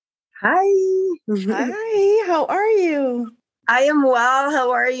Hi. Hi, how are you? I am well.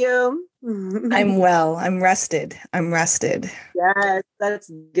 How are you? I'm well. I'm rested. Yes, that's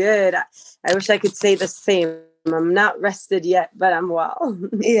good. I wish I could say the same. I'm not rested yet, but I'm well.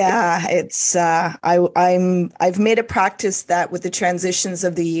 Yeah, it's I've made a practice that with the transitions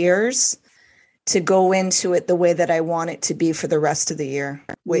of the years to go into it the way that I want it to be for the rest of the year,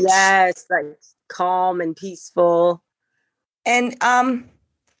 which Yes, like calm and peaceful. and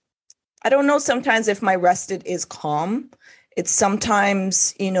I don't know sometimes if my rested is calm. It's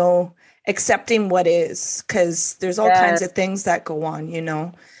sometimes, accepting what is, because there's all kinds Yes, of things that go on,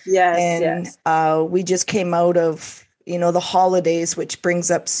 yes, and yes. we just came out of the holidays, which brings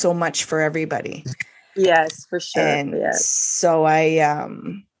up so much for everybody. Yes, for sure. And Yes. so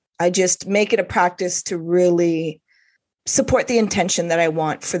I just make it a practice to really support the intention that I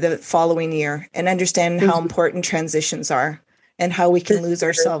want for the following year and understand how important transitions are and how we can lose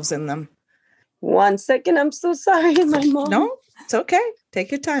ourselves in them. 1 second. I'm so sorry, my mom. No, it's okay.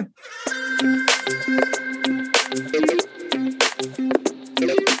 Take your time.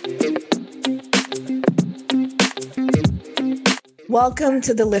 Welcome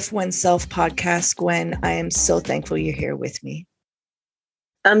to the Lift Oneself podcast, Gwen. I am so thankful you're here with me.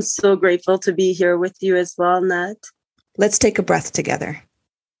 I'm so grateful to be here with you as well, Nat. Let's take a breath together.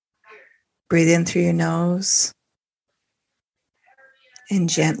 Breathe in through your nose and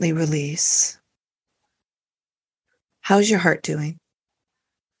gently release. How's your heart doing?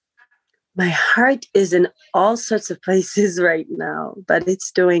 My heart is in all sorts of places right now, but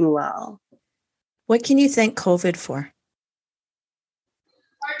it's doing well. What can you thank COVID for?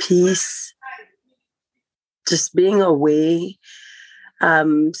 Peace, just being away,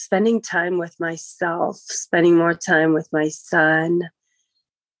 spending time with myself, spending more time with my son,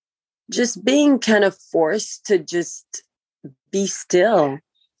 just being kind of forced to just be still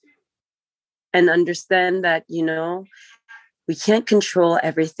and understand that, we can't control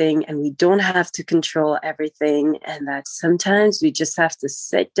everything and we don't have to control everything. And that sometimes we just have to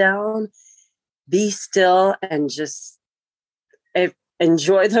sit down, be still, and just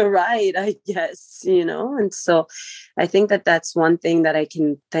enjoy the ride, I guess, And so I think that that's one thing that I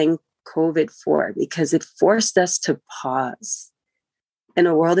can thank COVID for, because it forced us to pause in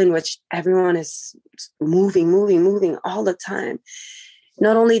a world in which everyone is moving all the time.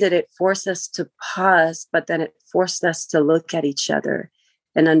 Not only did it force us to pause, but then it forced us to look at each other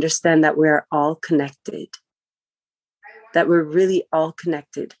and understand that we're all connected, that we're really all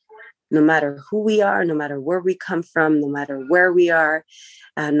connected. No matter who we are, no matter where we come from, no matter where we are,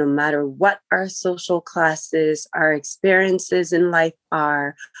 no matter what our social classes, our experiences in life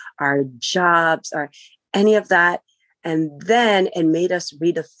are, our jobs, are any of that. And then it made us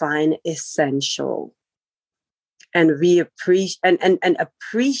redefine essential and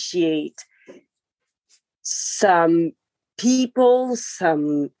appreciate some people,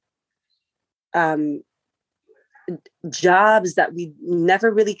 some jobs that we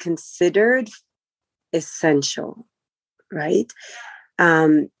never really considered essential, right?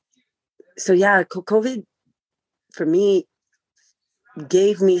 So yeah, COVID for me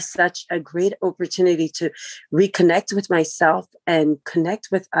gave me such a great opportunity to reconnect with myself and connect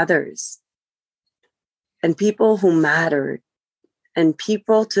with others and people who mattered and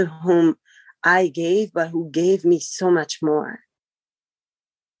people to whom I gave, but who gave me so much more.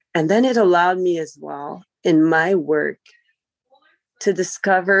 And then it allowed me as well in my work to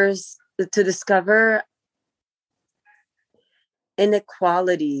discover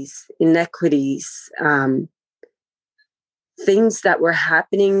inequities, things that were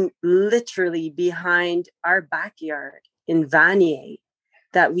happening literally behind our backyard in Vanier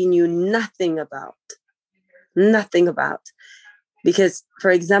that we knew nothing about. Because,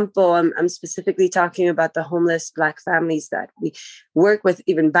 for example, I'm specifically talking about the homeless Black families that we work with,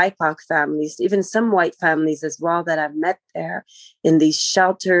 even BIPOC families, even some white families as well that I've met there in these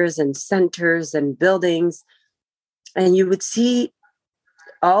shelters and centers and buildings. And you would see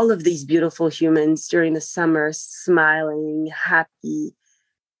all of these beautiful humans during the summer smiling, happy,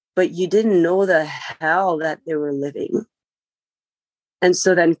 but you didn't know the hell that they were living. And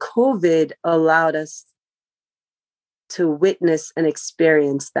so then COVID allowed us to witness and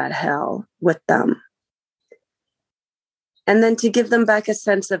experience that hell with them. And then to give them back a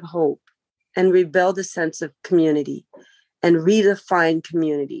sense of hope and rebuild a sense of community and redefine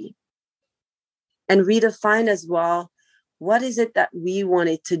community. And redefine as well, what is it that we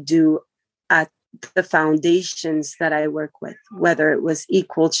wanted to do at the foundations that I work with, whether it was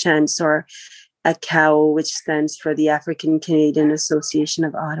Equal Chance or ACAO, which stands for the African Canadian Association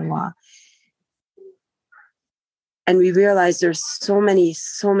of Ottawa. And we realized there's so many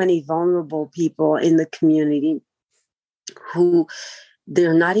vulnerable people in the community who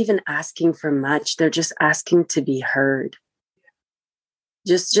they're not even asking for much. They're just asking to be heard.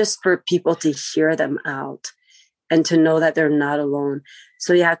 Just for people to hear them out and to know that they're not alone.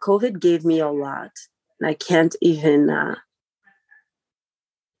 So yeah, COVID gave me a lot. And I can't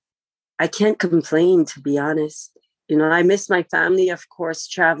complain, to be honest. I miss my family, of course,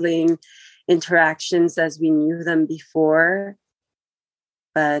 traveling, interactions as we knew them before.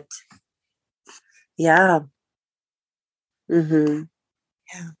 But yeah. Mm-hmm.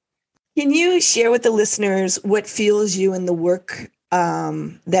 Yeah. Can you share with the listeners what fuels you in the work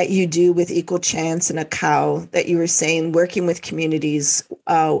that you do with Equal Chance and ACOW, that you were saying, working with communities,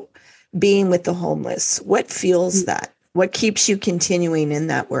 being with the homeless? What fuels that? What keeps you continuing in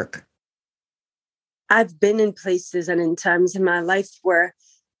that work? I've been in places and in times in my life where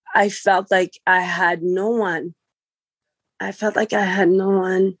I felt like I had no one. And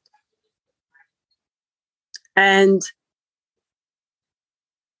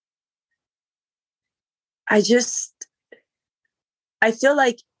I feel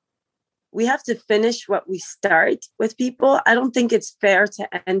like we have to finish what we start with people. I don't think it's fair to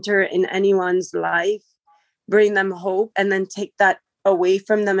enter in anyone's life, bring them hope, and then take that away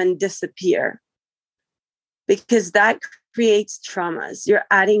from them and disappear. Because that creates traumas. You're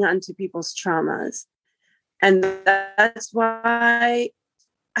adding on to people's traumas. And that's why,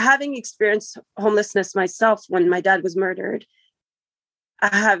 having experienced homelessness myself when my dad was murdered,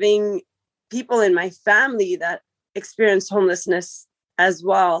 having people in my family that experienced homelessness as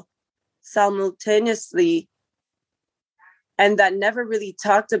well simultaneously, and that never really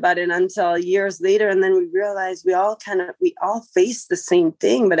talked about it until years later. And then we realized we all faced the same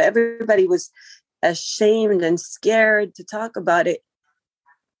thing, but everybody was ashamed and scared to talk about it.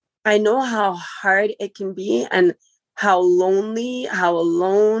 I know how hard it can be and how lonely, how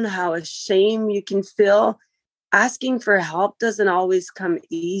alone, how ashamed you can feel. Asking for help doesn't always come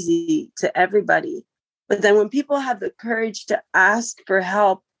easy to everybody. But then when people have the courage to ask for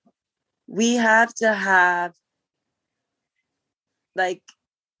help, we have to have like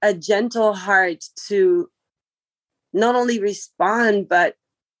a gentle heart to not only respond, but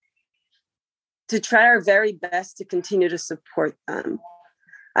to try our very best to continue to support them.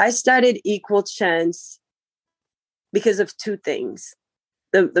 I started Equal Chance because of two things.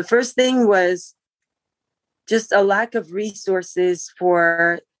 The first thing was just a lack of resources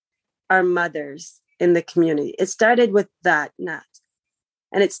for our mothers in the community. It started with that, Nat.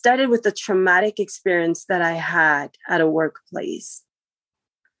 And it started with a traumatic experience that I had at a workplace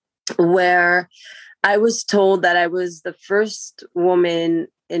where I was told that I was the first woman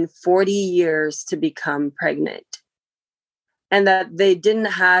in 40 years to become pregnant, and that they didn't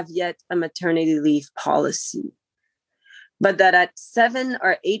have yet a maternity leave policy. But that at 7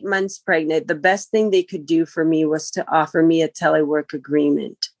 or 8 months pregnant, the best thing they could do for me was to offer me a telework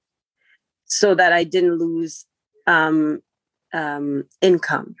agreement so that I didn't lose income.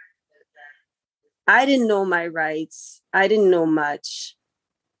 I didn't know my rights. I didn't know much.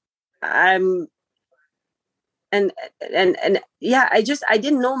 I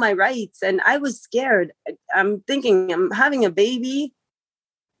didn't know my rights, and I was scared. I'm thinking, I'm having a baby.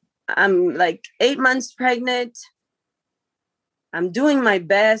 I'm like 8 months pregnant. I'm doing my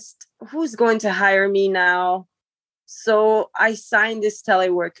best. Who's going to hire me now? So I signed this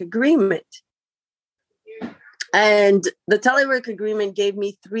telework agreement. And the telework agreement gave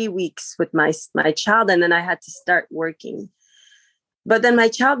me 3 weeks with my child, and then I had to start working. But then my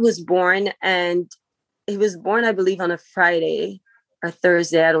child was born, and he was born, I believe, on a Friday or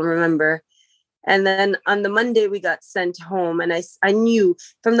Thursday. I don't remember. And then on the Monday, we got sent home. And I knew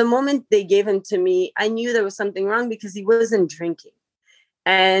from the moment they gave him to me, I knew there was something wrong because he wasn't drinking.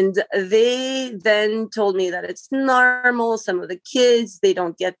 And they then told me that it's normal. Some of the kids, they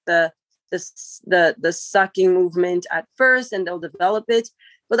don't get the sucking movement at first, and they'll develop it.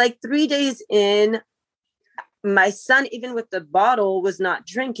 But like 3 days in, my son, even with the bottle, was not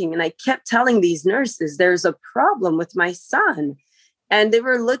drinking. And I kept telling these nurses, there's a problem with my son. And they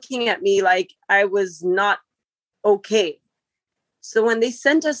were looking at me like I was not okay. So when they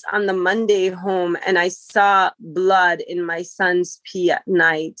sent us on the Monday home and I saw blood in my son's pee at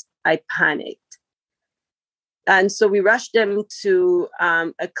night, I panicked. And so we rushed him to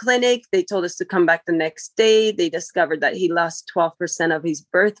a clinic. They told us to come back the next day. They discovered that he lost 12% of his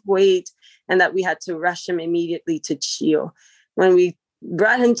birth weight and that we had to rush him immediately to CHEO. When we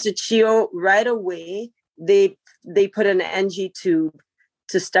brought him to CHEO right away, they put an NG tube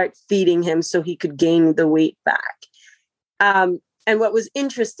to start feeding him so he could gain the weight back. And what was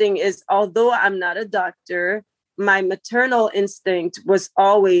interesting is, although I'm not a doctor, my maternal instinct was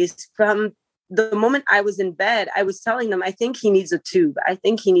always from the moment I was in bed, I was telling them, I think he needs a tube. I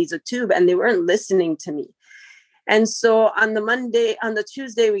think he needs a tube. And they weren't listening to me. And so on the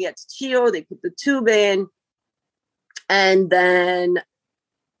Tuesday, we get to Chio, they put the tube in, and then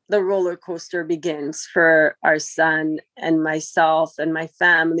the roller coaster begins for our son and myself and my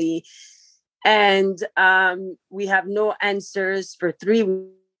family. And we have no answers for 3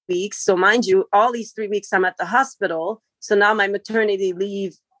 weeks. So mind you, all these 3 weeks I'm at the hospital. So now my maternity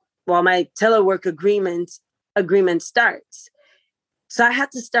leave, my telework agreement starts. So I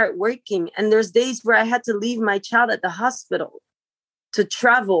had to start working. And there's days where I had to leave my child at the hospital to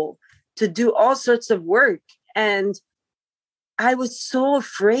travel, to do all sorts of work. And I was so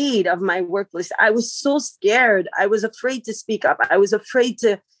afraid of my workplace. I was so scared. I was afraid to speak up. I was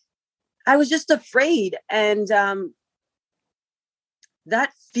just afraid. And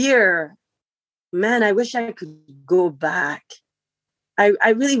that fear, man, I wish I could go back.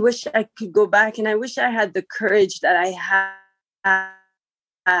 I really wish I could go back. And I wish I had the courage that I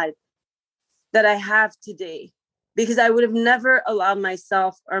have today, because I would have never allowed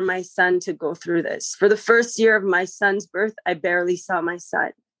myself or my son to go through this. For the first year of my son's birth, I barely saw my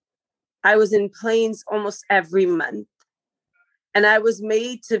son. I was in planes almost every month. And I was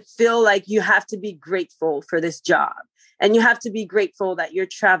made to feel like you have to be grateful for this job. And you have to be grateful that you're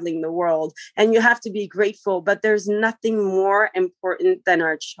traveling the world. And you have to be grateful, but there's nothing more important than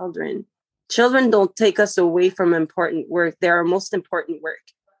our children. Children don't take us away from important work. They're our most important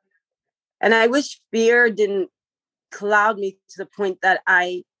work. And I wish fear didn't cloud me to the point that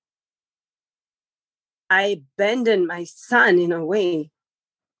I abandoned my son in a way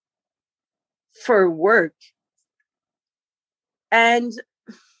for work. And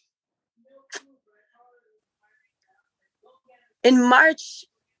in March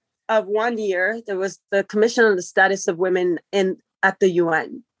of one year, there was the Commission on the Status of Women at the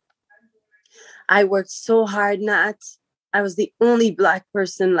UN. I worked so hard, Nat. I was the only Black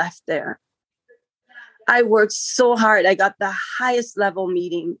person left there. I worked so hard. I got the highest level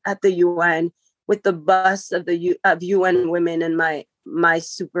meeting at the UN with the boss of UN Women and my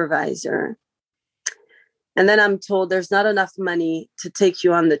supervisor. And then I'm told there's not enough money to take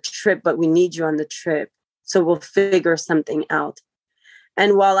you on the trip, but we need you on the trip. So we'll figure something out.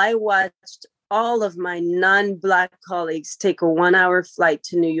 And while I watched all of my non-Black colleagues take a 1-hour flight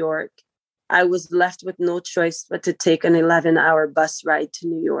to New York, I was left with no choice but to take an 11-hour bus ride to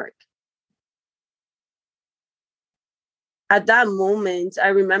New York. At that moment, I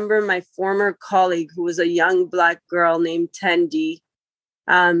remember my former colleague, who was a young Black girl named Tendi.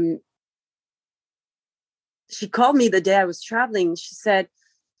 She called me the day I was traveling. She said,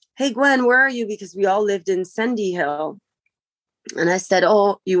 "Hey, Gwen, where are you?" Because we all lived in Sandy Hill. And I said,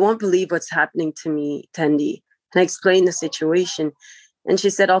 "Oh, you won't believe what's happening to me, Tendi." And I explained the situation. And she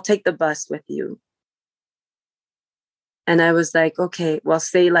said, "I'll take the bus with you." And I was like, "Okay, well,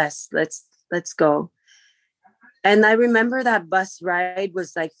 say less. Let's go." And I remember that bus ride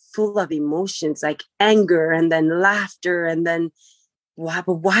was like full of emotions, like anger and then laughter. And then, wow,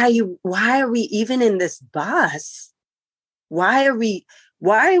 but why are we even in this bus? Why are we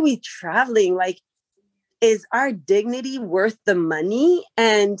traveling? Like, is our dignity worth the money?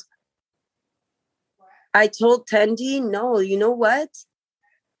 And I told Tendi, no, you know what?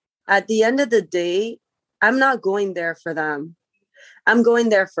 At the end of the day, I'm not going there for them. I'm going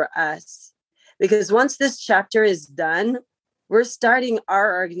there for us. Because once this chapter is done, we're starting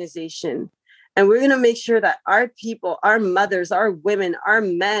our organization. And we're going to make sure that our people, our mothers, our women, our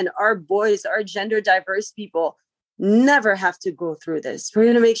men, our boys, our gender diverse people never have to go through this. We're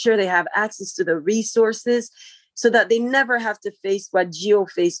going to make sure they have access to the resources so that they never have to face what Gio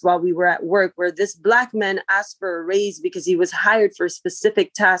faced while we were at work, where this Black man asked for a raise because he was hired for a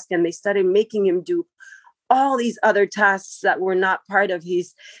specific task and they started making him do all these other tasks that were not part of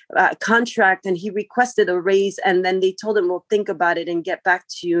his contract. And he requested a raise. And then they told him, "We'll think about it and get back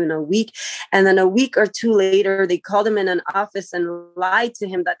to you in a week." And then a week or two later, they called him in an office and lied to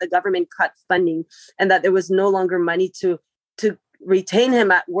him that the government cut funding and that there was no longer money to retain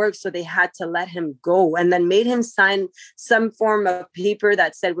him at work. So they had to let him go, and then made him sign some form of paper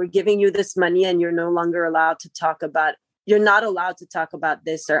that said, "We're giving you this money and you're no longer allowed to talk about you're not allowed to talk about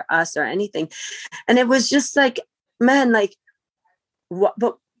this or us or anything." And it was just like, man, like, what,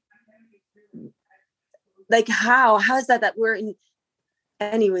 but like, how is that we're in,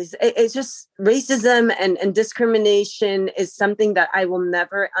 anyways, it's just racism and discrimination is something that I will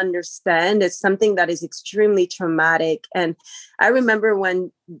never understand. It's something that is extremely traumatic. And I remember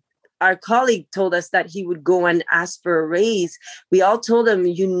when our colleague told us that he would go and ask for a raise, we all told him,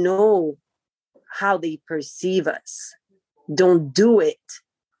 how they perceive us. Don't do it.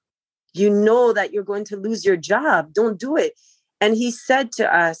 You know that you're going to lose your job. Don't do it. And he said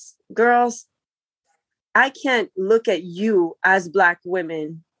to us, girls, I can't look at you as Black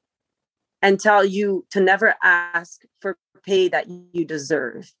women and tell you to never ask for pay that you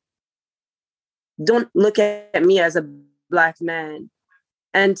deserve. Don't look at me as a Black man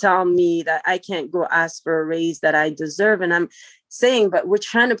and tell me that I can't go ask for a raise that I deserve. And I'm saying, but we're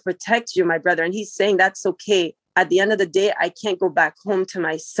trying to protect you, my brother. And he's saying, that's okay. At the end of the day, I can't go back home to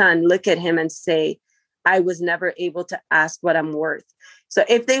my son, look at him and say, I was never able to ask what I'm worth. So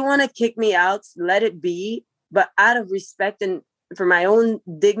if they want to kick me out, let it be. But out of respect and for my own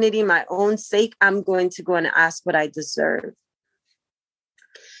dignity, my own sake, I'm going to go and ask what I deserve.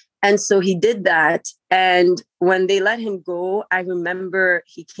 And so he did that. And when they let him go, I remember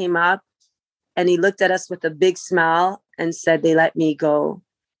he came up and he looked at us with a big smile and said, they let me go.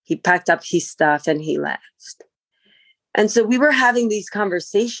 He packed up his stuff and he left. And so we were having these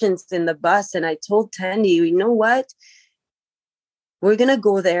conversations in the bus. And I told Tandy, you know what? We're going to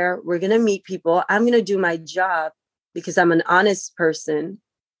go there. We're going to meet people. I'm going to do my job because I'm an honest person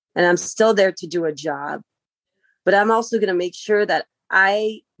and I'm still there to do a job. But I'm also going to make sure that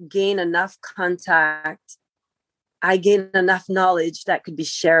I gain enough contact. I gain enough knowledge that could be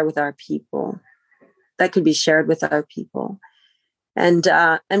shared with our people. And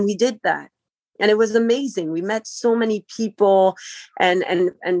we did that. And it was amazing. We met so many people.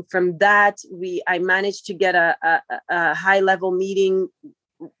 And from that, I managed to get a high level meeting,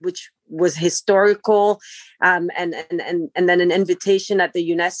 which was historical. And then an invitation at the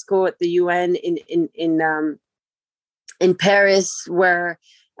UNESCO, at the UN in Paris, where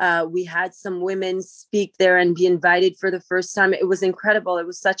we had some women speak there and be invited for the first time. It was incredible. It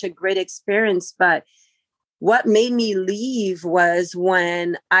was such a great experience. But what made me leave was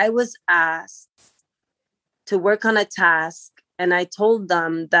when I was asked to work on a task and I told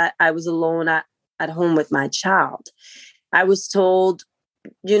them that I was alone at home with my child. I was told,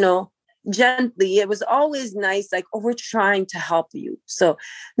 gently, it was always nice, like, oh, we're trying to help you. So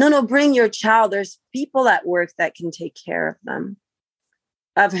no, bring your child. There's people at work that can take care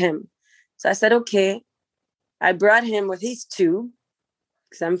of him. So I said, okay. I brought him with his two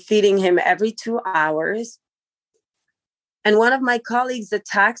because I'm feeding him every 2 hours. And one of my colleagues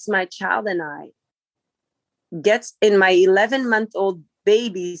attacks my child and I, gets in my 11-month-old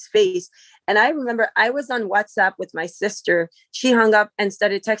baby's face. And I remember I was on WhatsApp with my sister. She hung up and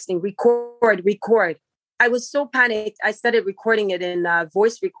started texting, record. I was so panicked. I started recording it in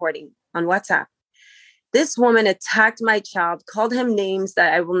voice recording on WhatsApp. This woman attacked my child, called him names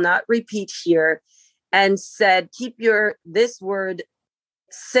that I will not repeat here, and said, keep this word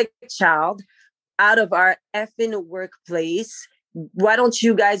sick child out of our effing workplace. Why don't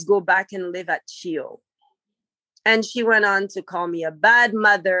you guys go back and live at CHEO? And she went on to call me a bad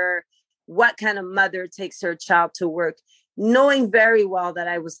mother. What kind of mother takes her child to work, knowing very well that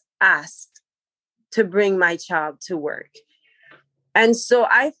I was asked to bring my child to work. And so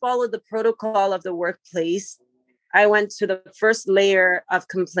I followed the protocol of the workplace. I went to the first layer of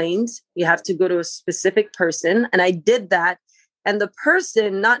complaints. You have to go to a specific person. And I did that. And the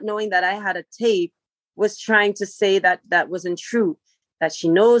person, not knowing that I had a tape, was trying to say that that wasn't true, that she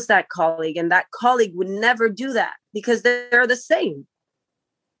knows that colleague, and that colleague would never do that because they're the same.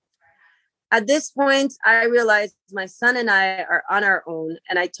 At this point, I realized my son and I are on our own.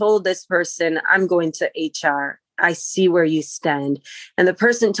 And I told this person, I'm going to HR. I see where you stand. And the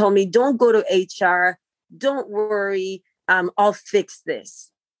person told me, don't go to HR. Don't worry. I'll fix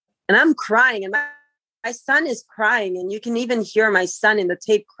this. And I'm crying. And my son is crying. And you can even hear my son in the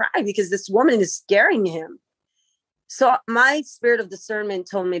tape cry because this woman is scaring him. So my spirit of discernment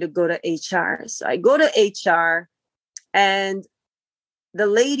told me to go to HR. So I go to HR and the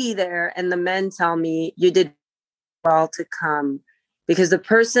lady there and the men tell me, you did well to come because the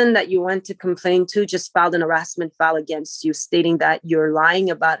person that you went to complain to just filed an harassment file against you, stating that you're lying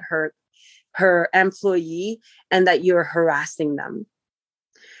about her employee and that you're harassing them.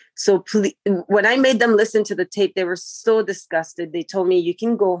 So when I made them listen to the tape, they were so disgusted. They told me, you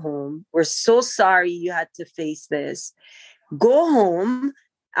can go home. We're so sorry you had to face this. Go home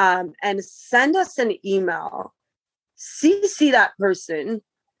and send us an email. CC that person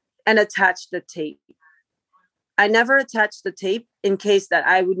and attach the tape. I never attached the tape in case that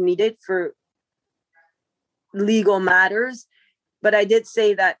I would need it for legal matters. But I did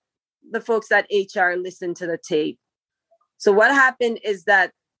say that the folks at HR listened to the tape. So what happened is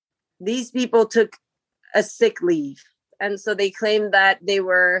that these people took a sick leave. And so they claimed that they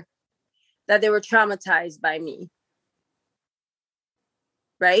were traumatized by me.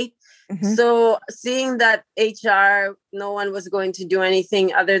 right? Mm-hmm. So seeing that HR, no one was going to do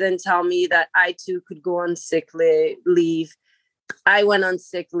anything other than tell me that I too could go on sick leave. I went on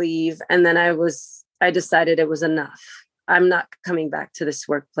sick leave, and then I decided it was enough. I'm not coming back to this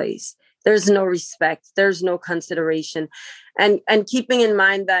workplace. There's no respect. There's no consideration. And keeping in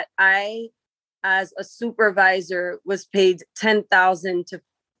mind that I, as a supervisor, was paid $10,000 to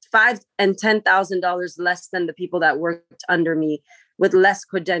 $5,000 and $10,000 less than the people that worked under me, with less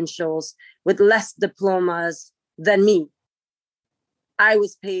credentials, with less diplomas than me. I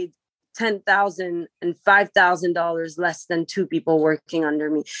was paid $10,000 and $5,000 less than two people working under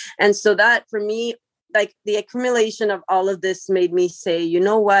me. And so that, for me, like, the accumulation of all of this made me say, you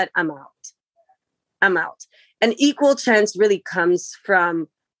know what? I'm out. An equal chance really comes from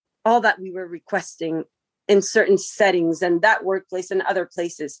all that we were requesting in certain settings and that workplace and other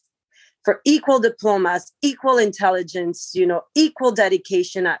places, for equal diplomas, equal intelligence, equal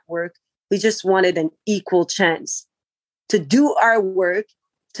dedication at work. We just wanted an equal chance to do our work,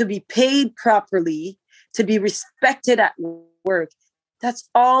 to be paid properly, to be respected at work. That's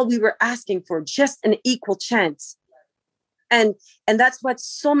all we were asking for, just an equal chance. And that's what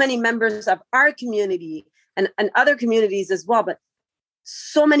so many members of our community and other communities as well, but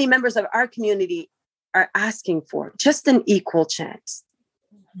so many members of our community are asking for, just an equal chance.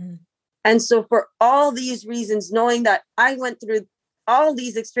 Mm-hmm. And so for all these reasons, knowing that I went through all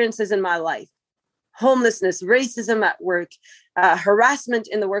these experiences in my life, homelessness, racism at work, harassment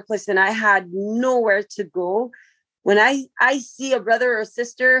in the workplace, and I had nowhere to go. When I see a brother or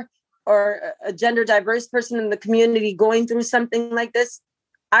sister or a gender diverse person in the community going through something like this,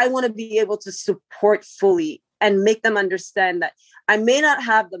 I want to be able to support fully and make them understand that I may not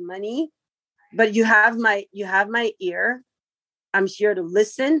have the money, but you have my ear. I'm here to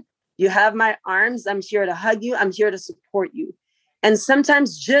listen. You have my arms. I'm here to hug you. I'm here to support you. And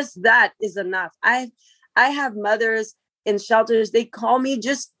sometimes just that is enough. I have mothers in shelters. They call me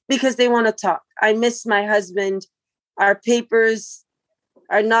just because they want to talk. I miss my husband. Our papers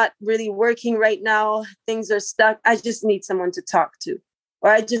are not really working right now. Things are stuck. I just need someone to talk to, or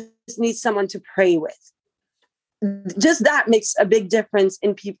I just need someone to pray with. Just that makes a big difference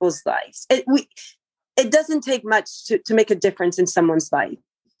in people's lives. It doesn't take much to make a difference in someone's life.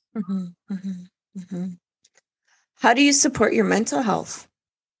 Mm-hmm, mm-hmm, mm-hmm. How do you support your mental health?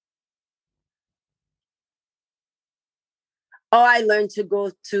 Oh, I learned to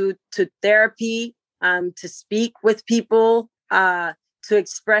go to therapy, to speak with people, to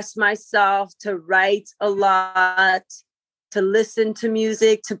express myself, to write a lot, to listen to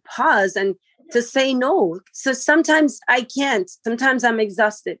music, to pause and to say no. So sometimes I can't. Sometimes I'm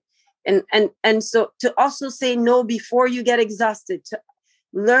exhausted. And so to also say no before you get exhausted, to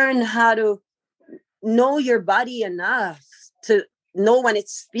learn how to know your body enough to know when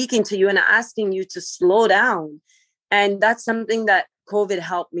it's speaking to you and asking you to slow down. And that's something that COVID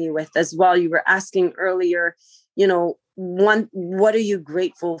helped me with as well. You were asking earlier, what are you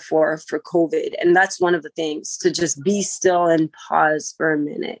grateful for COVID? And that's one of the things, to just be still and pause for a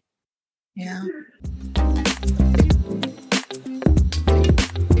minute. Yeah.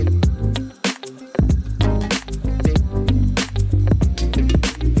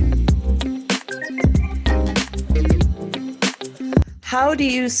 How do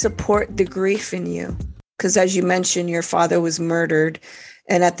you support the grief in you? Because as you mentioned, your father was murdered.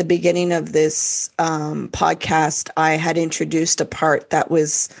 And at the beginning of this podcast, I had introduced a part that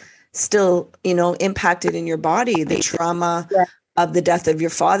was still, impacted in your body, the trauma of the death of your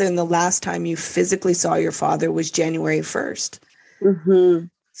father. And the last time you physically saw your father was January 1st. Mm-hmm.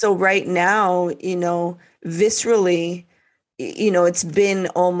 So right now, viscerally, it's been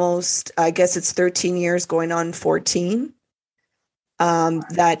almost, I guess it's 13 years going on 14.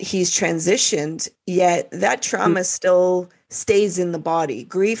 That he's transitioned, yet that trauma still stays in the body.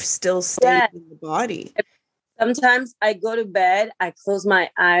 Grief still stays in the body. Sometimes I go to bed, I close my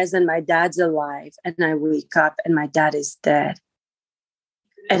eyes and my dad's alive, and I wake up and my dad is dead.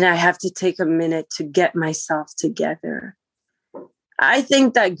 And I have to take a minute to get myself together. I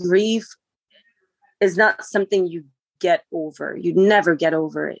think that grief is not something you get over. You never get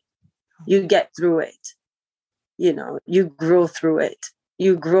over it. You get through it. You grow through it.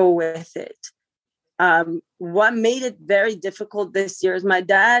 You grow with it. What made it very difficult this year is my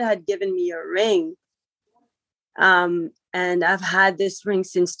dad had given me a ring. And I've had this ring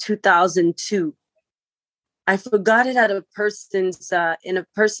since 2002. I forgot it at in a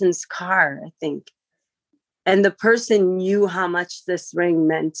person's car, I think. And the person knew how much this ring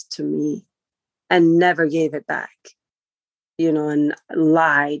meant to me and never gave it back, and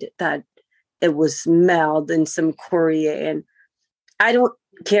lied that it was mailed in some courier. And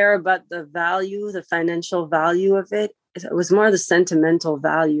care about the value, the financial value of it. It was more the sentimental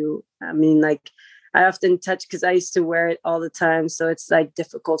value. I mean, like, I often touch because I used to wear it all the time. So it's like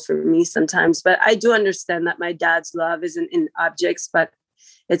difficult for me sometimes. But I do understand that my dad's love isn't in objects, but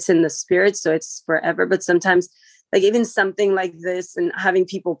it's in the spirit. So it's forever. But sometimes, like, even something like this and having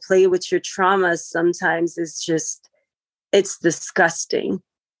people play with your traumas sometimes is just, it's disgusting.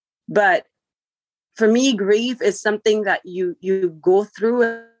 But for me, grief is something that you go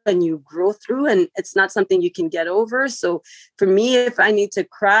through and you grow through, and it's not something you can get over. So for me, if I need to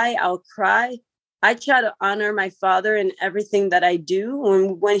cry, I'll cry. I try to honor my father in everything that I do.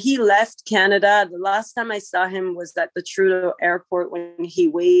 When he left Canada, the last time I saw him was at the Trudeau airport when he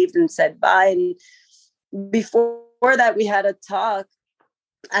waved and said bye. And before that, we had a talk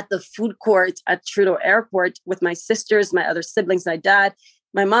at the food court at Trudeau airport with my sisters, my other siblings, my dad,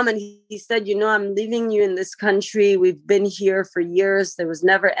 my mom. And he said, you know, I'm leaving you in this country. We've been here for years. There was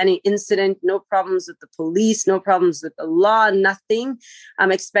never any incident, no problems with the police, no problems with the law, nothing.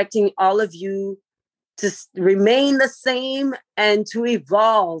 I'm expecting all of you to remain the same and to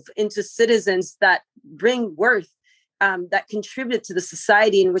evolve into citizens that bring worth, that contribute to the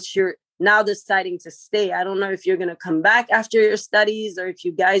society in which you're now deciding to stay. I don't know if you're going to come back after your studies or if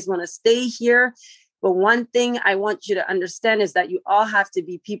you guys want to stay here. But one thing I want you to understand is that you all have to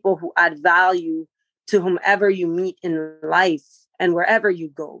be people who add value to whomever you meet in life and wherever you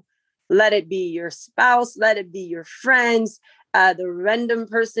go. Let it be your spouse, let it be your friends, the random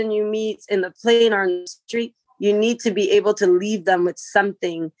person you meet in the plane or on the street. You need to be able to leave them with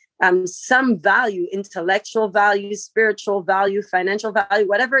something, some value, intellectual value, spiritual value, financial value,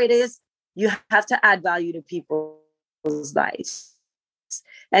 whatever it is. You have to add value to people's lives.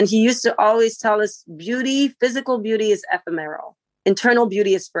 And he used to always tell us beauty, physical beauty is ephemeral. Internal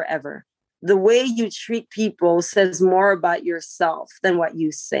beauty is forever. The way you treat people says more about yourself than what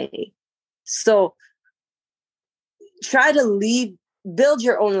you say. So try to build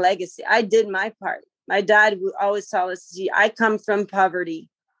your own legacy. I did my part. My dad would always tell us, gee, I come from poverty.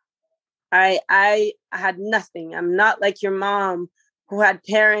 I had nothing. I'm not like your mom who had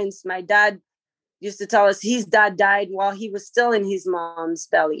parents. My dad used to tell us his dad died while he was still in his mom's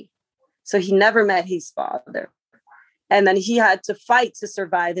belly. So he never met his father. And then he had to fight to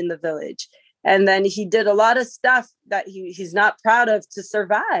survive in the village. And then he did a lot of stuff that he's not proud of to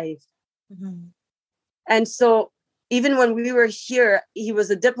survive. Mm-hmm. And so even when we were here, he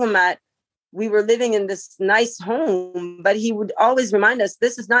was a diplomat. We were living in this nice home, but he would always remind us,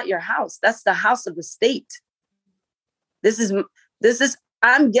 this is not your house. That's the house of the state. This is,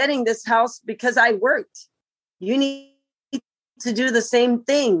 I'm getting this house because I worked. You need to do the same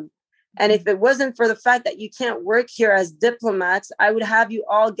thing. And if it wasn't for the fact that you can't work here as diplomats, I would have you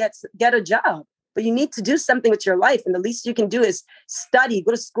all get a job. But you need to do something with your life. And the least you can do is study,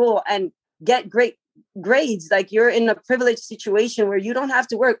 go to school, and get great grades. Like, you're in a privileged situation where you don't have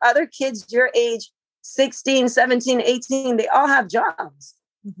to work. Other kids your age, 16, 17, 18, they all have jobs.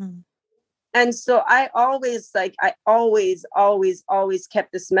 Mm-hmm. And so I always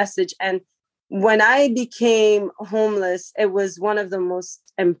kept this message. And when I became homeless, it was one of the most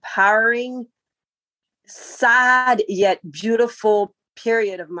empowering, sad, yet beautiful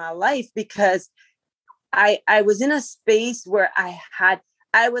period of my life, because I was in a space where I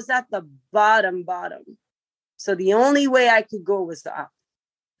was at the bottom. So the only way I could go was up.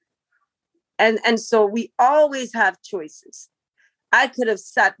 And so we always have choices. I could have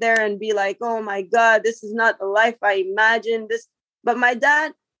sat there and be like, oh my God, this is not the life I imagined. But my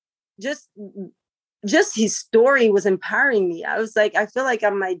dad, just his story was empowering me. I was like, I feel like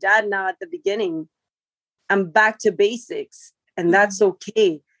I'm my dad now at the beginning. I'm back to basics, and that's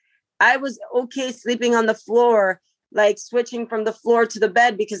okay. I was okay sleeping on the floor, like switching from the floor to the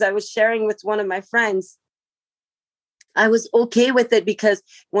bed because I was sharing with one of my friends. I was okay with it because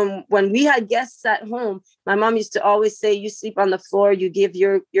when we had guests at home, my mom used to always say, you sleep on the floor, you give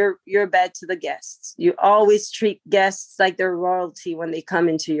your bed to the guests. You always treat guests like they're royalty when they come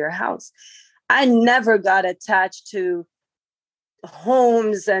into your house. I never got attached to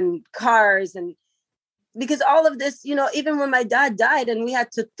homes and cars, and because all of this, even when my dad died and we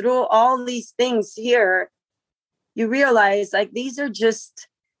had to throw all these things here, you realize, like,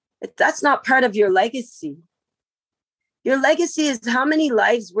 that's not part of your legacy. Your legacy is how many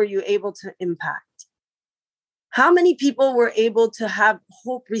lives were you able to impact? How many people were able to have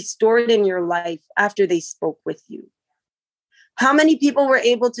hope restored in your life after they spoke with you? How many people were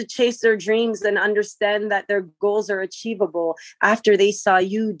able to chase their dreams and understand that their goals are achievable after they saw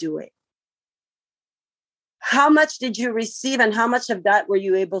you do it? How much did you receive, and how much of that were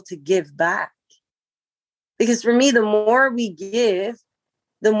you able to give back? Because for me, the more we give,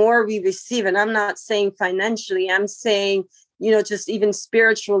 the more we receive. And I'm not saying financially, I'm saying, just even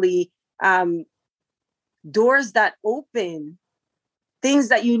spiritually, doors that open, things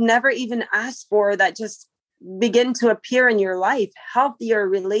that you never even asked for that just begin to appear in your life, healthier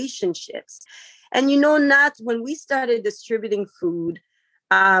relationships. And Nat, when we started distributing food,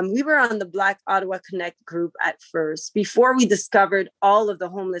 we were on the Black Ottawa Connect group at first, before we discovered all of the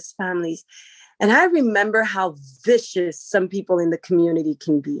homeless families. And I remember how vicious some people in the community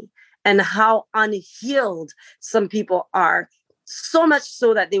can be and how unhealed some people are, so much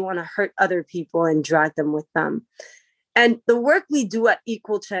so that they want to hurt other people and drag them with them. And the work we do at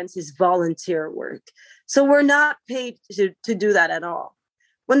Equal Chance is volunteer work. So we're not paid to do that at all.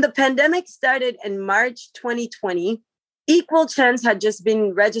 When the pandemic started in March 2020, Equal Chance had just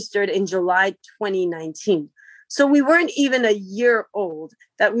been registered in July 2019. So we weren't even a year old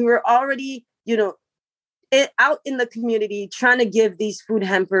that we were already, out in the community trying to give these food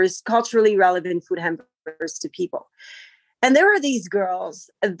hampers, culturally relevant food hampers to people. And there were these girls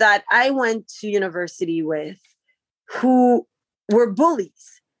that I went to university with who were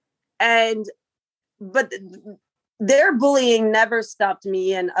bullies. But their bullying never stopped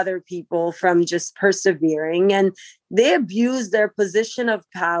me and other people from just persevering. And they abused their position of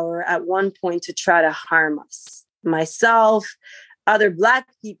power at one point to try to harm us, myself, other Black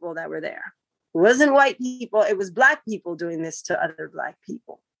people that were there. It wasn't white people, it was Black people doing this to other Black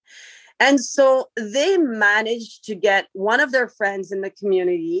people. And so they managed to get one of their friends in the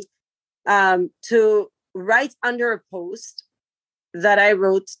community to write under a post that I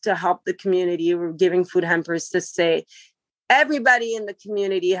wrote to help the community. We're giving food hampers to say, everybody in the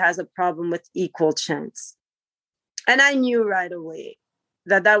community has a problem with Equal Chance. And I knew right away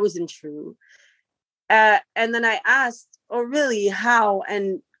that that wasn't true. And then I asked, oh, really, how?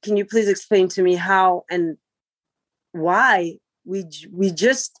 And can you please explain to me how and why we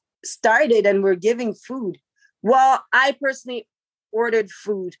just started and we're giving food? Well, I personally ordered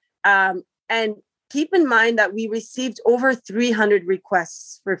food. And keep in mind that we received over 300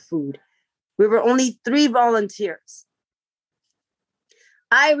 requests for food. We were only 3 volunteers.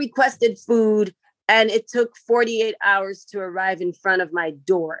 I requested food and it took 48 hours to arrive in front of my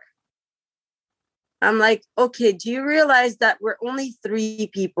door. I'm like, okay, do you realize that we're only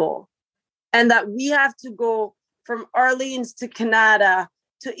 3 people and that we have to go from Orleans to Canada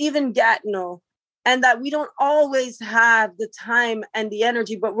to even Gatineau, and that we don't always have the time and the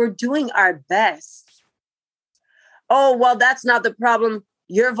energy, but we're doing our best. Oh, well, that's not the problem.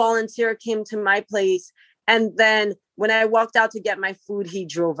 Your volunteer came to my place, and then when I walked out to get my food, he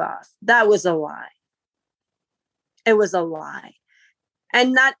drove off. That was a lie. It was a lie.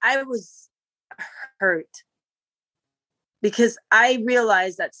 And I was hurt because I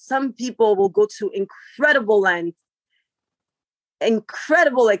realized that some people will go to incredible lengths,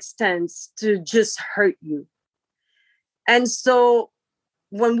 incredible extents to just hurt you. And so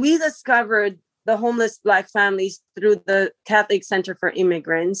when we discovered the homeless Black families through the Catholic Center for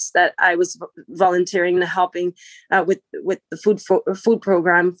Immigrants that I was volunteering and helping with the food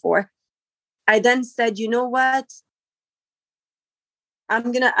program for, I then said, you know what? I'm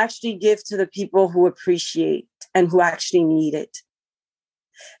going to actually give to the people who appreciate and who actually need it.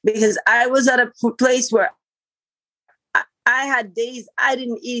 Because I was at a place where I had days I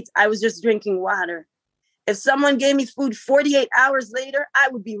didn't eat. I was just drinking water. If someone gave me food 48 hours later, I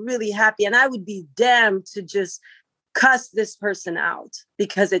would be really happy. And I would be damned to just cuss this person out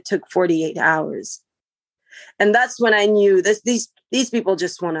because it took 48 hours. And that's when I knew these people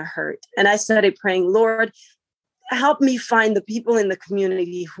just want to hurt. And I started praying, Lord, help me find the people in the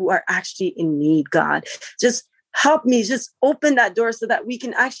community who are actually in need, God. Just help me, just open that door so that we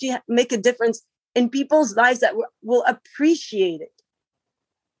can actually make a difference in people's lives that will appreciate it.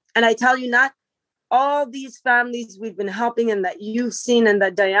 And I tell you, not all these families we've been helping and that you've seen and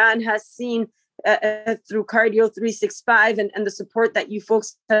that Diane has seen through Cardio 365 and the support that you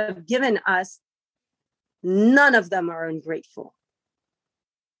folks have given us, none of them are ungrateful.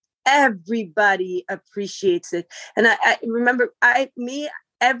 Everybody appreciates it. And I remember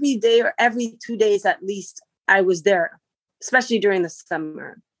every day or every 2 days at least, I was there, especially during the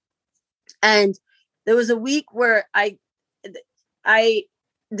summer. And there was a week where I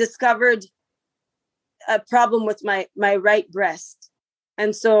discovered a problem with my right breast.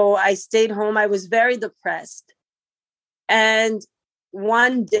 And so I stayed home. I was very depressed. And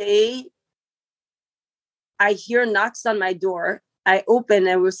one day I hear knocks on my door. I open, and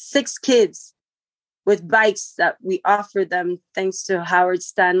there were 6 kids with bikes that we offered them thanks to Howard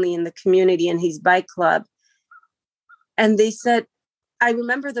Stanley in the community and his bike club. And they said, I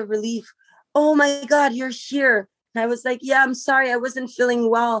remember the relief. Oh my God, you're here. And I was like, yeah, I'm sorry. I wasn't feeling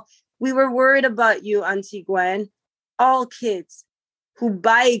well. We were worried about you, Auntie Gwen. All kids who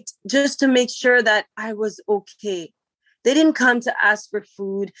biked just to make sure that I was okay. They didn't come to ask for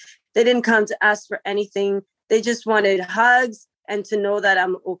food. They didn't come to ask for anything. They just wanted hugs and to know that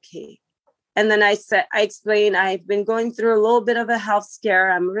I'm okay. And then I explained, I've been going through a little bit of a health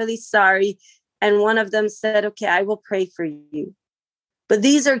scare. I'm really sorry. And one of them said, okay, I will pray for you. But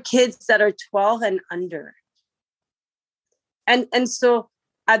these are kids that are 12 and under. And so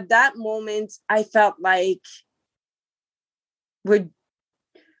at that moment, I felt like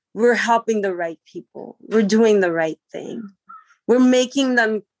we're helping the right people. We're doing the right thing. We're making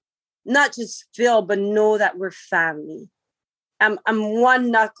them not just feel, but know that we're family. I'm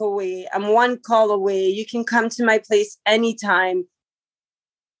one knock away. I'm one call away. You can come to my place anytime.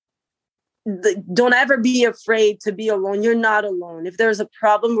 Don't ever be afraid to be alone. You're not alone. If there's a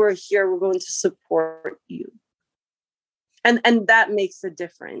problem, we're here. We're going to support you. And that makes a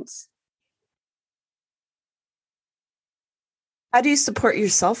difference. How do you support your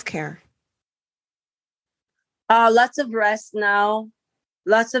self-care? Lots of rest now.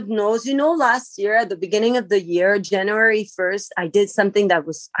 Lots of no's. Last year at the beginning of the year, January 1st, I did something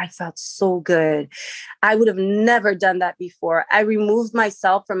I felt so good. I would have never done that before. I removed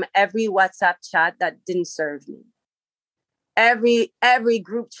myself from every WhatsApp chat that didn't serve me. Every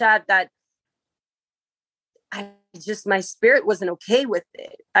group chat that my spirit wasn't okay with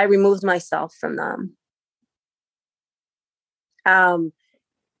it. I removed myself from them.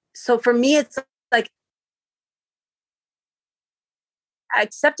 So for me, it's like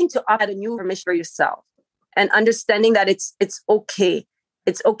accepting to opt out a new permission for yourself and understanding that it's okay.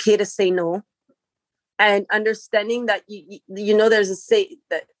 It's okay to say no. And understanding that, there's a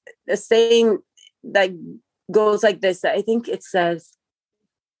saying that goes like this. I think it says,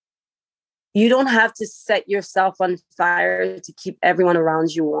 you don't have to set yourself on fire to keep everyone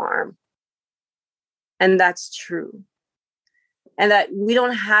around you warm. And that's true. And that we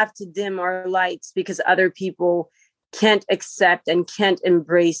don't have to dim our lights because other people can't accept and can't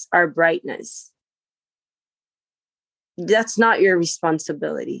embrace our brightness. That's not your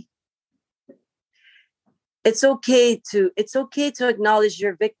responsibility. It's okay to acknowledge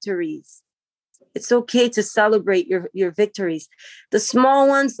your victories. It's okay to celebrate your victories, the small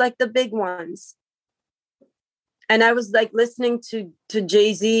ones like the big ones. And I was like listening to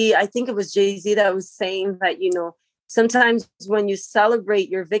Jay-Z. I think it was Jay-Z that was saying that, sometimes when you celebrate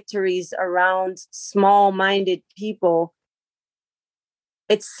your victories around small-minded people,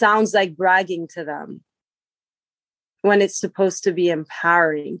 it sounds like bragging to them when it's supposed to be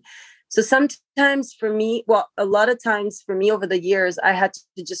empowering. So sometimes for me, a lot of times for me over the years, I had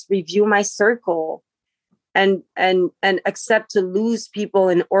to just review my circle and accept to lose people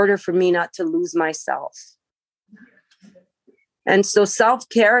in order for me not to lose myself. And so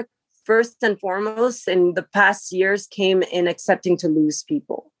self-care, first and foremost, in the past years came in accepting to lose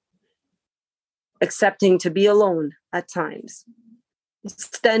people, accepting to be alone at times,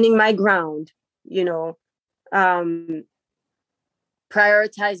 standing my ground,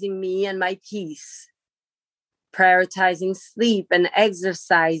 prioritizing me and my peace, prioritizing sleep and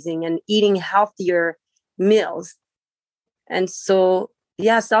exercising and eating healthier meals. And so,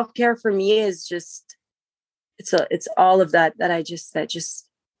 self-care for me is just, it's all of that I just said. Just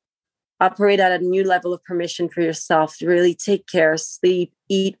operate at a new level of permission for yourself to really take care, sleep,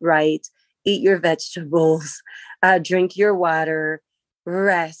 eat right, eat your vegetables, drink your water,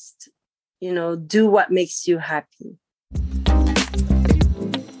 rest, do what makes you happy.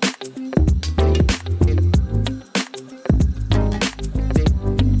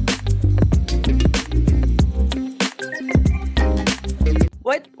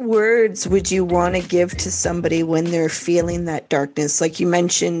 What words would you want to give to somebody when they're feeling that darkness? Like you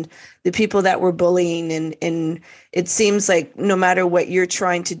mentioned, the people that were bullying, and it seems like no matter what you're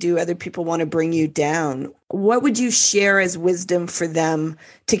trying to do, other people want to bring you down. What would you share as wisdom for them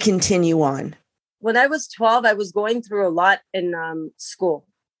to continue on? When I was 12, I was going through a lot in school.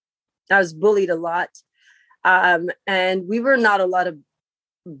 I was bullied a lot. And we were not a lot of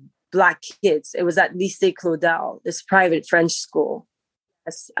Black kids. It was at Lycée Claudel, this private French school.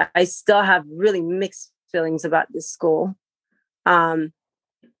 I still have really mixed feelings about this school. In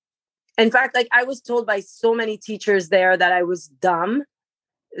fact, I was told by so many teachers there that I was dumb,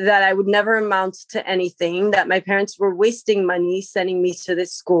 that I would never amount to anything, that my parents were wasting money sending me to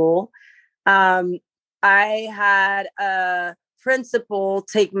this school. I had a principal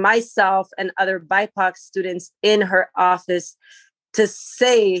take myself and other BIPOC students in her office to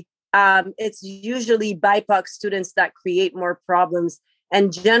say it's usually BIPOC students that create more problems.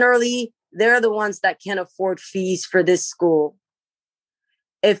 And generally, they're the ones that can't afford fees for this school.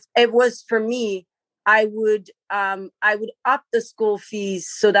 If it was for me, I would up the school fees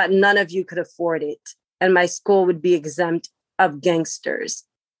so that none of you could afford it, and my school would be exempt of gangsters.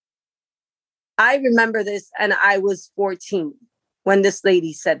 I remember this, and I was 14 when this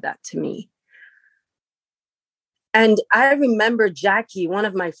lady said that to me. And I remember Jackie, one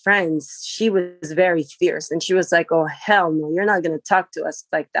of my friends, she was very fierce. And she was like, oh, hell no, you're not going to talk to us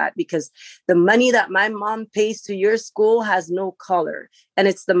like that, because the money that my mom pays to your school has no color. And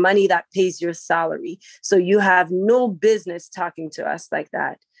it's the money that pays your salary. So you have no business talking to us like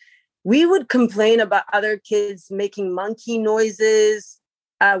that. We would complain about other kids making monkey noises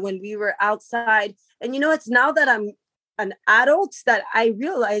when we were outside. And, it's now that I'm an adult that I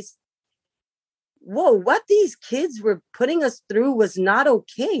realized, whoa, what these kids were putting us through was not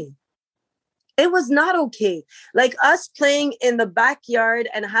okay. It was not okay. Like us playing in the backyard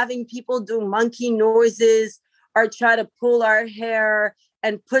and having people do monkey noises or try to pull our hair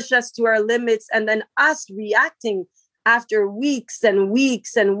and push us to our limits. And then us reacting after weeks and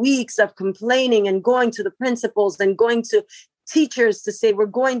weeks and weeks of complaining and going to the principals and going to teachers to say, we're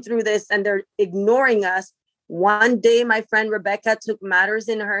going through this, and they're ignoring us. One day, my friend Rebecca took matters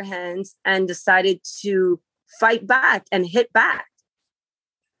in her hands and decided to fight back and hit back.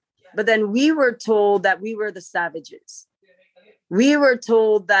 But then we were told that we were the savages. We were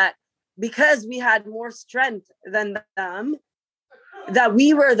told that because we had more strength than them, that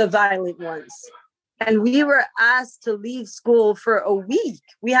we were the violent ones. And we were asked to leave school for a week.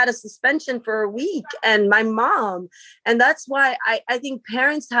 We had a suspension for a week, and my mom. And that's why I think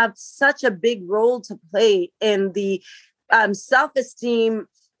parents have such a big role to play in the self-esteem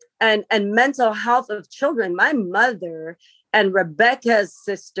and mental health of children. My mother and Rebecca's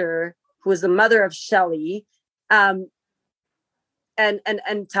sister, who was the mother of Shelly, and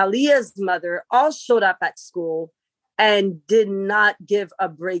Talia's mother, all showed up at school and did not give a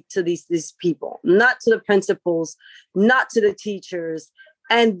break to these people, not to the principals, not to the teachers.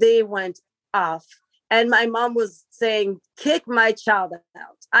 And they went off. And my mom was saying, kick my child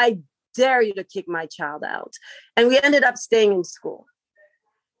out. I dare you to kick my child out. And we ended up staying in school.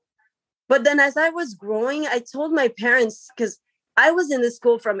 But then as I was growing, I told my parents, because I was in the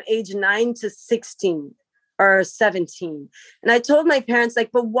school from age 9 to 16. Or 17. And I told my parents, like,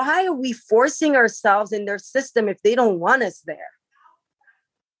 but why are we forcing ourselves in their system if they don't want us there?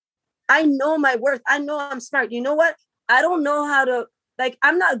 I know my worth. I know I'm smart. You know what? I don't know how to,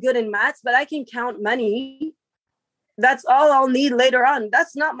 I'm not good in maths, but I can count money. That's all I'll need later on.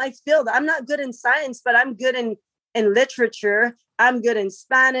 That's not my field. I'm not good in science, but I'm good in literature. I'm good in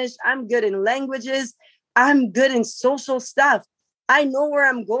Spanish. I'm good in languages. I'm good in social stuff. I know where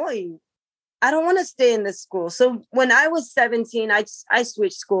I'm going. I don't want to stay in this school. So when I was 17, I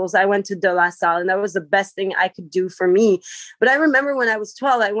switched schools. I went to De La Salle, and that was the best thing I could do for me. But I remember when I was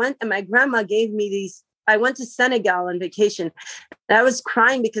 12, I went and my grandma gave me these. I went to Senegal on vacation, and I was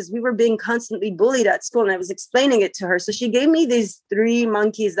crying because we were being constantly bullied at school, and I was explaining it to her. So she gave me these 3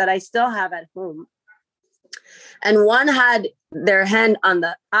 monkeys that I still have at home. And one had their hand on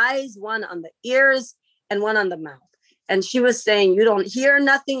the eyes, one on the ears, and one on the mouth. And she was saying, you don't hear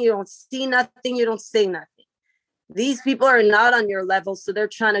nothing, you don't see nothing, you don't say nothing. These people are not on your level, so they're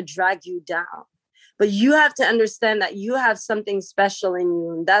trying to drag you down. But you have to understand that you have something special in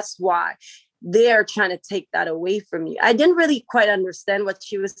you, and that's why they are trying to take that away from you. I didn't really quite understand what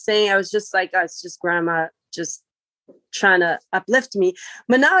she was saying. I was just like, oh, it's just grandma just trying to uplift me.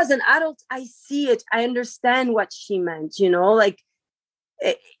 But now as an adult, I see it. I understand what she meant,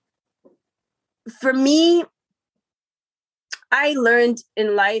 for me, I learned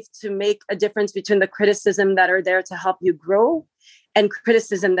in life to make a difference between the criticism that are there to help you grow and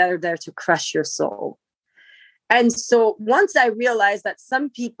criticism that are there to crush your soul. And so once I realized that some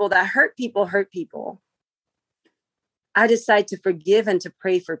people that hurt people, I decided to forgive and to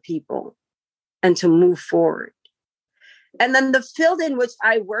pray for people and to move forward. And then the field in which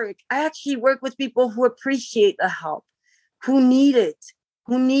I actually work with people who appreciate the help, who need it,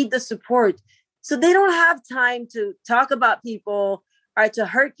 who need the support. So they don't have time to talk about people or to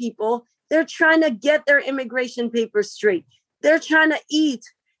hurt people. They're trying to get their immigration papers straight. They're trying to eat.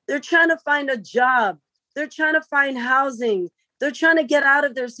 They're trying to find a job. They're trying to find housing. They're trying to get out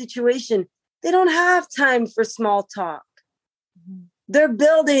of their situation. They don't have time for small talk. They're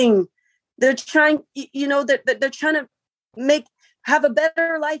building. They're trying, they're trying to have a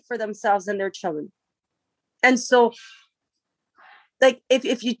better life for themselves and their children. And so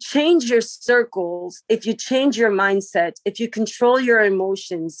if you change your circles, if you change your mindset, if you control your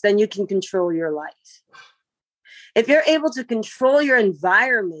emotions, then you can control your life. If you're able to control your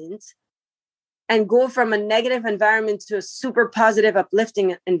environment, and go from a negative environment to a super positive,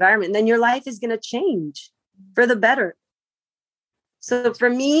 uplifting environment, then your life is going to change for the better. So for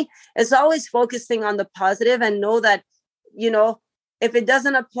me, it's always focusing on the positive and know that, if it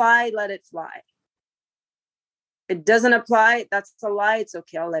doesn't apply, let it fly. It doesn't apply, that's a lie. It's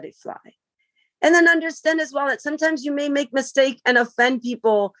okay. I'll let it fly. And then understand as well that sometimes you may make mistake and offend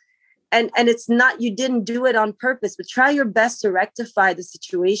people, and it's not, you didn't do it on purpose, but try your best to rectify the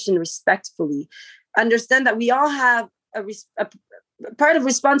situation respectfully. Understand that we all have a part of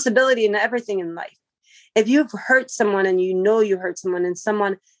responsibility in everything in life. If you've hurt someone and you hurt someone, and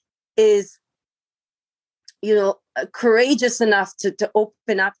someone is, courageous enough to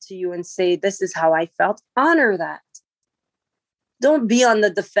open up to you and say, this is how I felt, honor that. Don't be on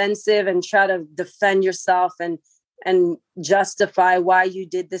the defensive and try to defend yourself and justify why you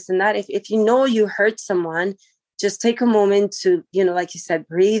did this and that. If you hurt someone, just take a moment to, like you said,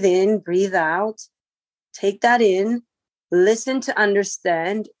 breathe in, breathe out, take that in, listen to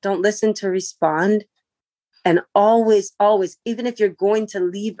understand, don't listen to respond. And always, always, even if you're going to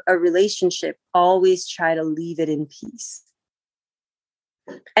leave a relationship, always try to leave it in peace.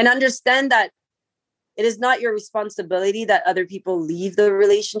 And understand that it is not your responsibility that other people leave the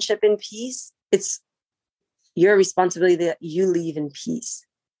relationship in peace. It's your responsibility that you leave in peace.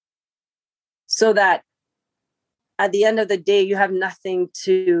 So that at the end of the day, you have nothing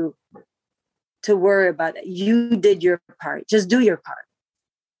to worry about. You did your part. Just do your part.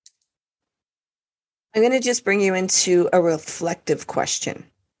 I'm going to just bring you into a reflective question.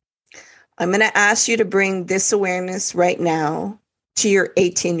 I'm going to ask you to bring this awareness right now to your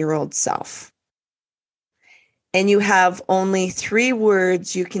 18-year-old self. And you have only 3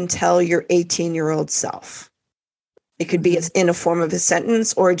 words you can tell your 18-year-old self. It could be in a form of a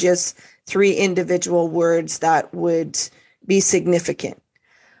sentence or just 3 individual words that would be significant.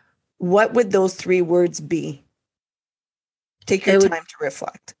 What would those 3 words be? Take your time to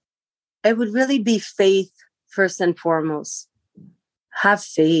reflect. It would really be faith, first and foremost. Have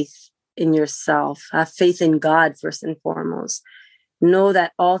faith in yourself. Have faith in God, first and foremost. Know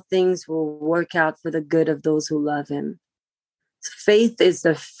that all things will work out for the good of those who love him. Faith is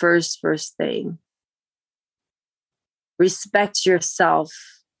the first thing. Respect yourself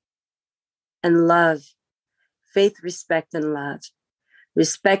and love. Faith, respect, and love.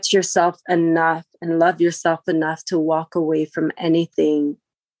 Respect yourself enough and love yourself enough to walk away from anything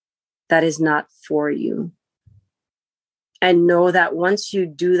that is not for you. And know that once you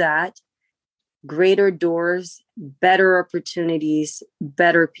do that, greater doors, better opportunities,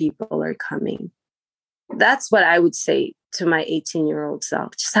 better people are coming. That's what I would say to my 18-year-old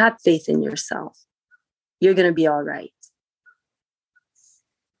self. Just have faith in yourself. You're going to be all right.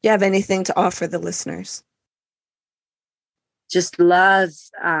 You have anything to offer the listeners? Just love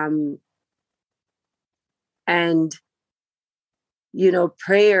and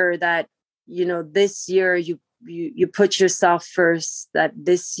prayer that, this year you put yourself first, that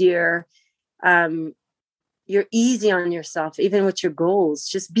this year you're easy on yourself, even with your goals.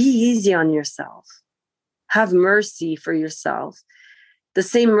 Just be easy on yourself. Have mercy for yourself. The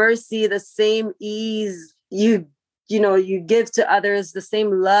same mercy, the same ease you give to others, the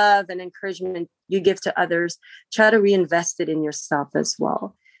same love and encouragement you give to others, try to reinvest it in yourself as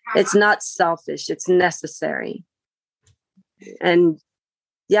well. It's not selfish, it's necessary. And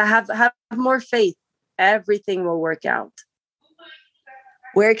have more faith. Everything will work out.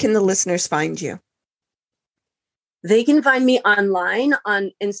 Where can the listeners find you? They can find me online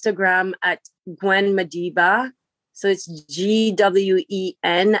on Instagram at Gwen Madiba. So it's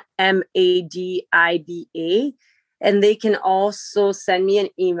GwenMadiba. And they can also send me an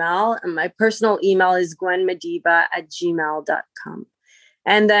email. And my personal email is gwenmadiba@gmail.com.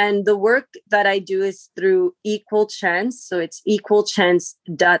 And then the work that I do is through Equal Chance. So it's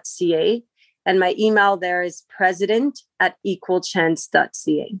equalchance.ca. And my email there is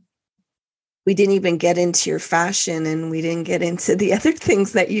president@equalchance.ca. We didn't even get into your fashion, and we didn't get into the other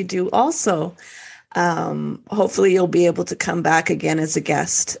things that you do also. Hopefully you'll be able to come back again as a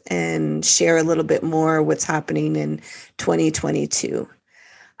guest and share a little bit more what's happening in 2022.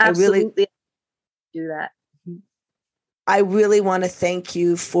 Absolutely. I really do that. I really want to thank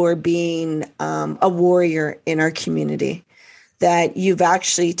you for being a warrior in our community, that you've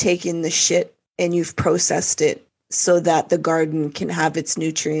actually taken the shit and you've processed it so that the garden can have its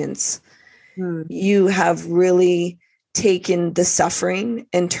nutrients. You have really taken the suffering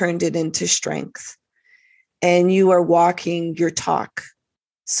and turned it into strength. And you are walking your talk.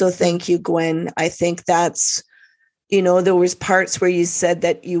 So thank you, Gwen. I think that's, there was parts where you said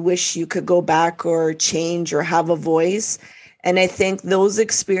that you wish you could go back or change or have a voice. And I think those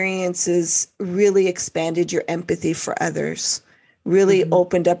experiences really expanded your empathy for others, really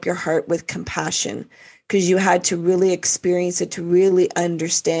opened up your heart with compassion, because you had to really experience it to really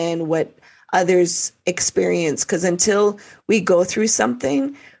understand what others experience. Because until we go through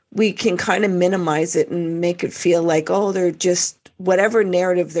something, we can kind of minimize it and make it feel like, oh, they're just whatever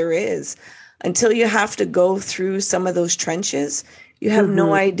narrative there is. Until you have to go through some of those trenches, you have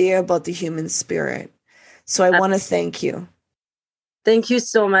no idea about the human spirit. So I want to thank you. Thank you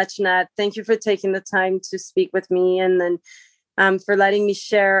so much, Nat. Thank you for taking the time to speak with me, and then for letting me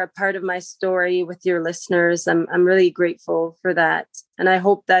share a part of my story with your listeners. I'm really grateful for that. And I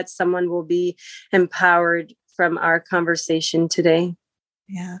hope that someone will be empowered from our conversation today.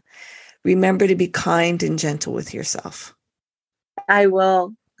 Yeah. Remember to be kind and gentle with yourself. I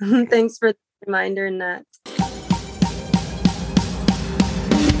will. Thanks for the reminder, Nat.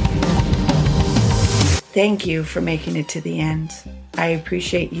 Thank you for making it to the end. I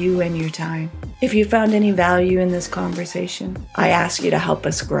appreciate you and your time. If you found any value in this conversation, I ask you to help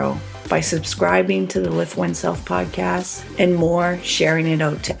us grow by subscribing to the Lift Oneself podcast and more, sharing it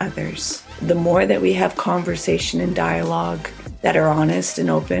out to others. The more that we have conversation and dialogue that are honest and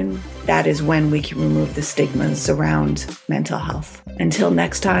open, that is when we can remove the stigmas around mental health. Until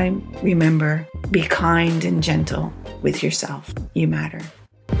next time, remember, be kind and gentle with yourself. You matter.